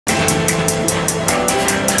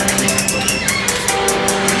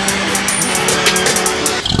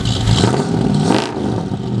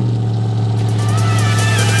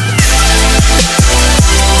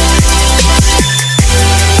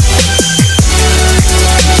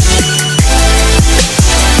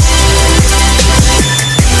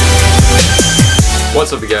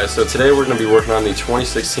What's up, you guys? So today we're going to be working on the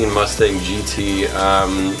 2016 Mustang GT.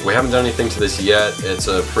 We haven't done anything to this yet. It's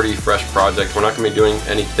a pretty fresh project. We're not going to be doing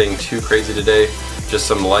anything too crazy today, just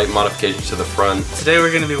some light modifications to the front. Today we're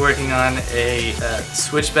going to be working on a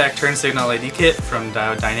switchback turn signal LED kit from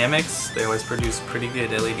Diode Dynamics. They always produce pretty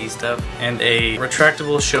good LED stuff. And a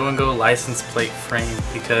retractable show and go license plate frame,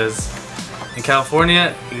 because in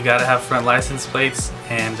California you gotta have front license plates,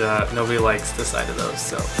 and nobody likes the sight of those.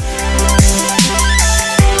 So.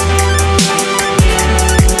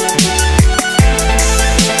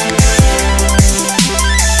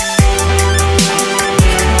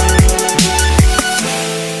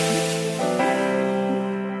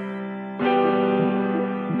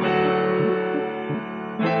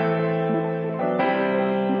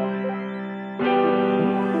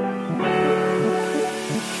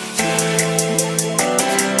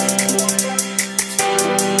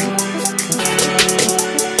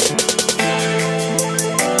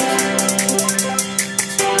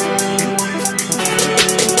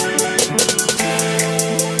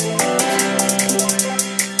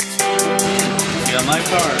 My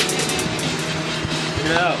car. Check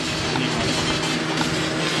it out.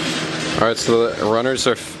 Alright, so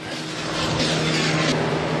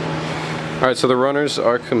the runners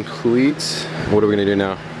are complete. What are we gonna do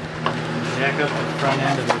now? Jack up the front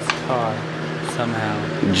end of this car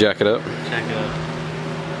somehow. Jack it up? Jack it up.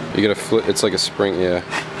 You gotta flip, it's like a spring, yeah.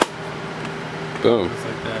 Boom. Just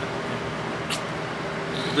like that.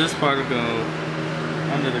 This part will go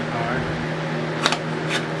under the car.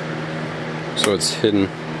 So it's hidden.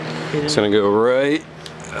 It's gonna go right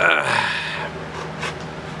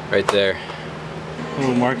there.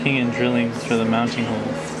 Ooh, marking and drilling for the mounting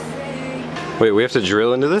holes. Wait, we have to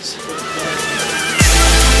drill into this?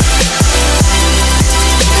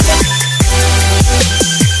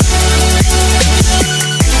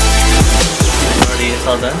 It's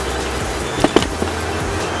all done?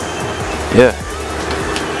 Yeah.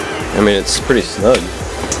 I mean, it's pretty snug.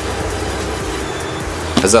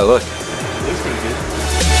 How's that look? Looks pretty good.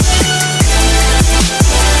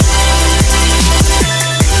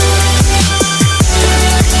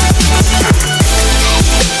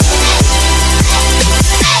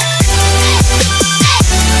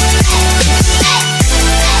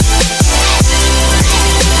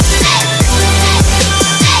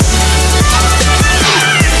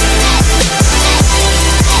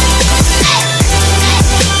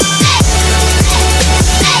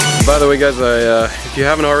 By the way, guys, if you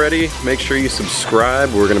haven't already, make sure you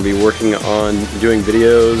subscribe. We're going to be working on doing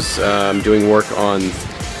videos, doing work on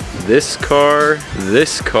this car,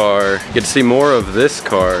 you get to see more of this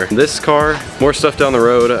car, more stuff down the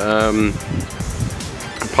road,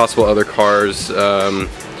 possible other cars, I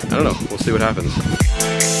don't know, we'll see what happens.